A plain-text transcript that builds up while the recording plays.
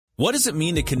What does it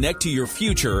mean to connect to your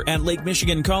future at Lake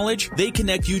Michigan College? They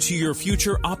connect you to your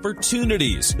future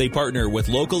opportunities. They partner with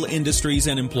local industries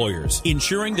and employers,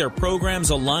 ensuring their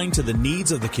programs align to the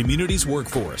needs of the community's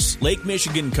workforce. Lake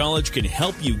Michigan College can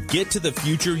help you get to the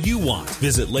future you want.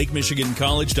 Visit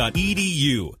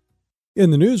lakemichigancollege.edu. In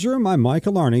the newsroom, I'm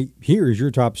Michael Arney. Here's your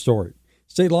top story.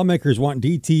 State lawmakers want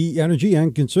DTE Energy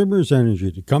and Consumers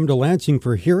Energy to come to Lansing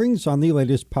for hearings on the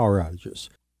latest power outages.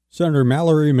 Senator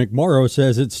Mallory McMorrow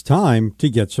says it's time to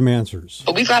get some answers.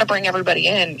 But we've got to bring everybody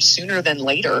in sooner than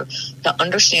later to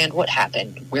understand what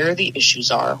happened, where the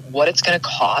issues are, what it's going to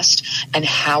cost, and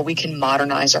how we can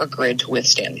modernize our grid to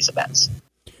withstand these events.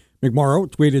 McMorrow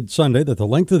tweeted Sunday that the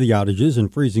length of the outages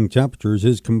and freezing temperatures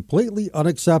is completely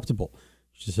unacceptable.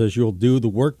 She says she'll do the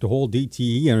work to hold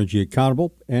DTE Energy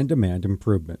accountable and demand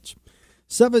improvements.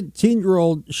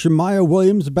 17-year-old Shemaiah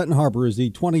Williams of Benton Harbor is the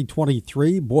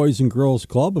 2023 Boys and Girls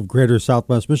Club of Greater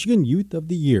Southwest Michigan Youth of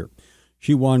the Year.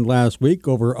 She won last week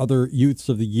over other Youths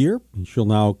of the Year, and she'll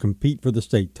now compete for the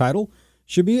state title.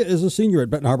 Shemaiah is a senior at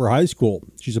Benton Harbor High School.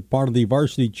 She's a part of the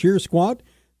varsity cheer squad,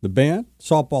 the band,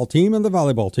 softball team, and the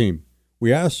volleyball team.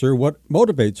 We asked her what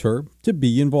motivates her to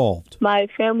be involved. My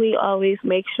family always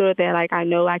makes sure that I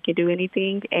know I can do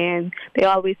anything, and they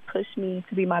always push me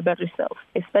to be my better self,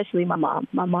 especially my mom.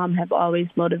 My mom have always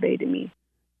motivated me.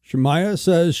 Shemaiah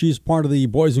says she's part of the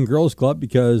Boys and Girls Club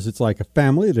because it's like a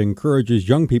family that encourages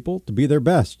young people to be their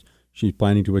best. She's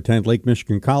planning to attend Lake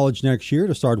Michigan College next year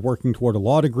to start working toward a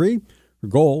law degree. Her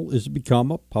goal is to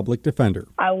become a public defender.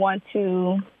 I want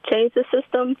to change the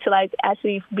system to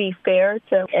actually be fair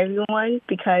to everyone,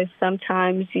 because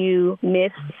sometimes you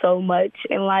miss so much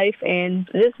in life, and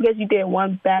just because you did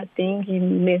one bad thing, you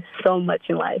miss so much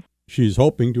in life. She's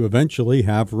hoping to eventually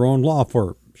have her own law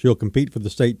firm. She'll compete for the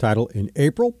state title in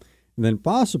April and then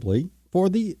possibly for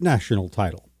the national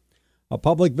title. A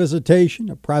public visitation,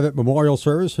 a private memorial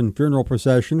service, and funeral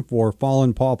procession for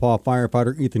fallen Paw Paw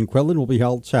firefighter Ethan Quillen will be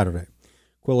held Saturday.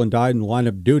 Quillen died in the line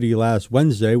of duty last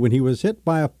Wednesday when he was hit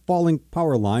by a falling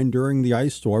power line during the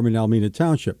ice storm in Almena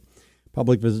Township.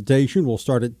 Public visitation will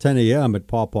start at 10 a.m. at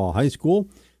Paw Paw High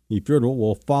School. The funeral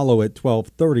will follow at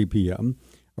 12:30 p.m.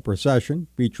 A procession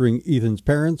featuring Ethan's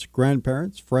parents,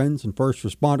 grandparents, friends, and first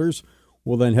responders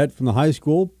will then head from the high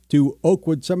school to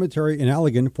Oakwood Cemetery in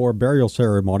Allegan for a burial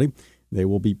ceremony. They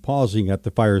will be pausing at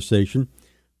the fire station.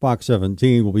 Fox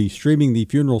 17 will be streaming the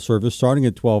funeral service starting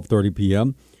at 12:30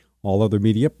 p.m. All other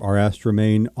media are asked to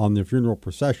remain on the funeral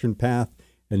procession path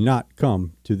and not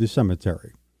come to the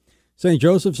cemetery. St.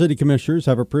 Joseph City Commissioners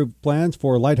have approved plans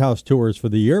for lighthouse tours for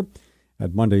the year.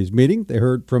 At Monday's meeting, they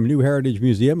heard from New Heritage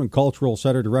Museum and Cultural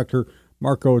Center Director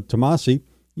Marco Tomasi.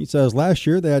 He says last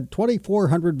year they had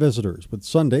 2,400 visitors, with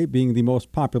Sunday being the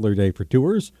most popular day for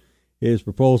tours. His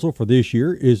proposal for this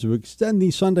year is to extend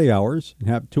the Sunday hours and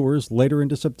have tours later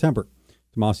into September.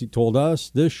 Tomasi told us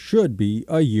this should be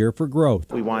a year for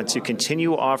growth. We want to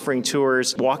continue offering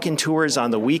tours, walk-in tours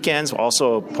on the weekends,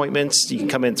 also appointments. You can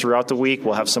come in throughout the week.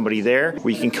 We'll have somebody there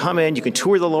where you can come in, you can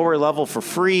tour the lower level for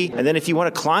free. And then if you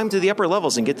want to climb to the upper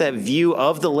levels and get that view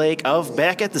of the lake, of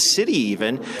back at the city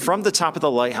even, from the top of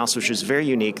the lighthouse, which is very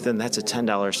unique, then that's a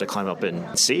 $10 to climb up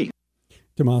and see.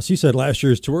 Tomasi said last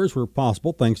year's tours were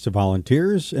possible thanks to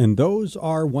volunteers, and those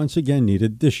are once again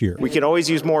needed this year. We can always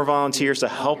use more volunteers to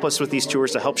help us with these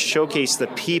tours, to help showcase the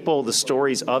people, the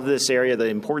stories of this area, the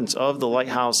importance of the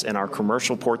lighthouse and our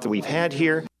commercial port that we've had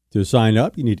here. To sign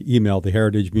up, you need to email the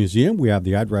Heritage Museum. We have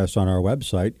the address on our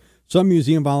website. Some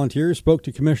museum volunteers spoke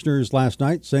to commissioners last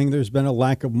night, saying there's been a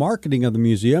lack of marketing of the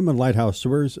museum and lighthouse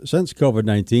tours since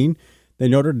COVID-19. They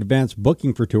noted advanced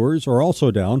booking for tours are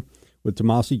also down. With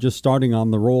Tomasi just starting on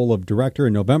the role of director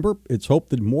in November, it's hoped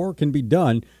that more can be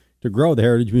done to grow the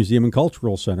Heritage Museum and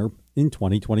Cultural Center in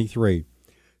 2023.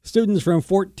 Students from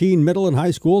 14 middle and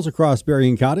high schools across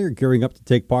Berrien County are gearing up to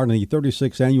take part in the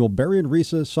 36th annual Berrien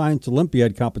Risa Science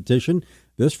Olympiad competition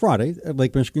this Friday at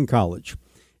Lake Michigan College.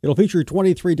 It'll feature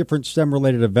 23 different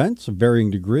STEM-related events of varying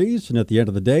degrees, and at the end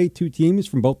of the day, 2 teams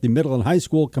from both the middle and high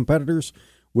school competitors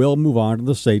will move on to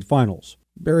the state finals.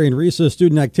 Berrien Risa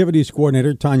Student Activities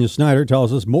Coordinator Tanya Snyder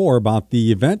tells us more about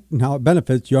the event and how it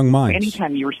benefits young minds.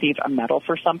 Anytime you receive a medal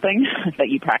for something that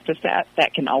you practiced at,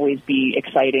 that can always be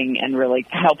exciting and really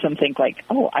help them think like,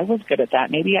 oh, I was good at that.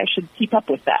 Maybe I should keep up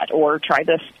with that, or try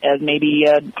this as maybe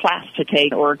a class to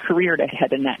take or a career to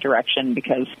head in that direction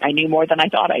because I knew more than I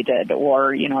thought I did,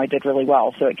 or, I did really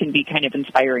well. So it can be kind of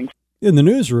inspiring. In the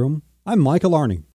newsroom, I'm Michael Arney.